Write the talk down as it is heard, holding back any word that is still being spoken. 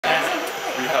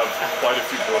have quite a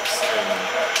few books in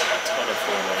a ton of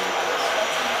foreign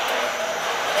languages.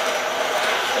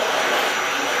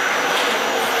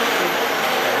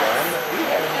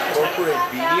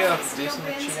 Corporate video of this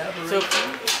machine So,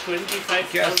 operating?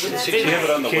 25,000. Do you have it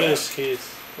on the web?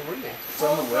 Oh, really? It's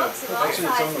on the web. Actually,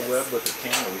 it's on the web with the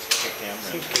camera. We stick a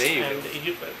camera in.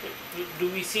 And do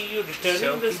we see you returning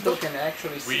So this people book? can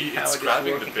actually see how It's it is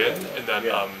grabbing the working. bin, and then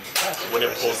when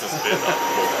it pulls this bin up,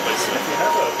 we'll place it. If you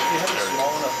have a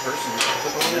small enough person, you can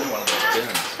put them in one of those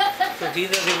bins. So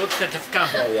these are the books that have come.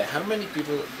 Yeah. How many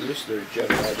people lose their job?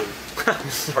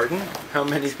 Pardon? How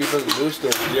many people lose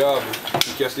their job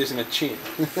because this machine?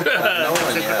 No one That's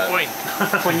a good yet. point.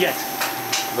 One yet.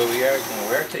 But we are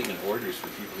taking orders for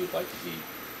people who'd like to be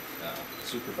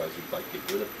supervisors, who'd like to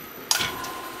get rid of people.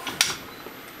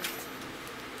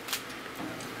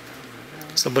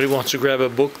 Somebody wants to grab a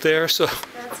book there, so.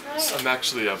 That's right. I'm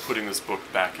actually putting this book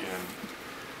back in.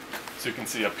 So you can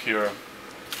see up here,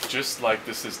 just like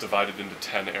this is divided into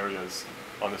 10 areas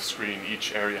on the screen,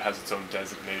 each area has its own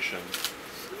designation.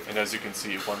 And as you can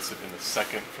see, it wants it in the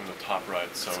second from the top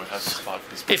right, so it has a spot for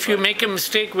this book. If you right make a here.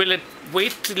 mistake, will it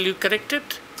wait till you correct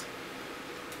it?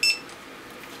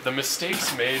 The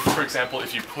mistakes made, for example,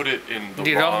 if you put it in the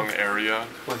The wrong wrong- area,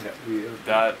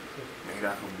 that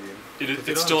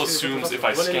it still assumes, if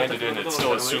I scanned it in, it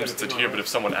still assumes it's in here, but if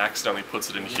someone accidentally puts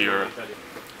it in here,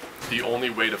 the only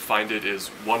way to find it is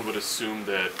one would assume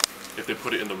that if they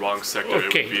put it in the wrong sector, it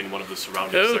Okay. would be in one of the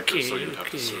surrounding sectors, so you'd have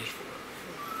to Okay. search for it.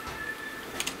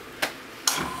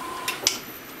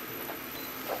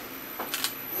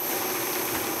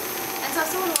 And so if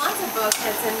someone wants a book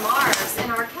that's in Mars, in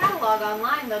our catalog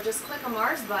online, they'll just click a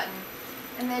Mars button.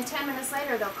 And then 10 minutes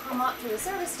later, they'll come up to the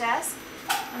service desk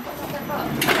and pick up their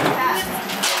book.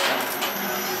 Fast.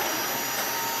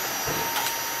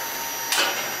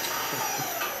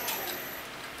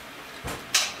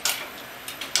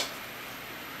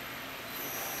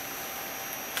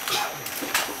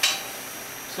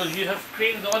 So you have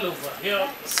cranes all over. Here,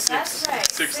 That's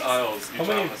right. Six aisles, each How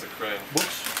many aisle has a crane.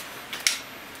 Books?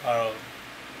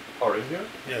 Are in here?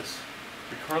 Yes.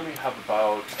 We currently have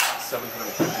about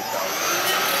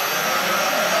 750,000.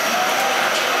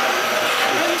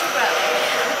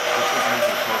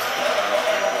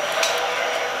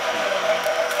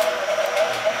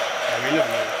 I really don't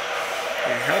know.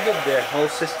 And how did the whole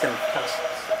system cost?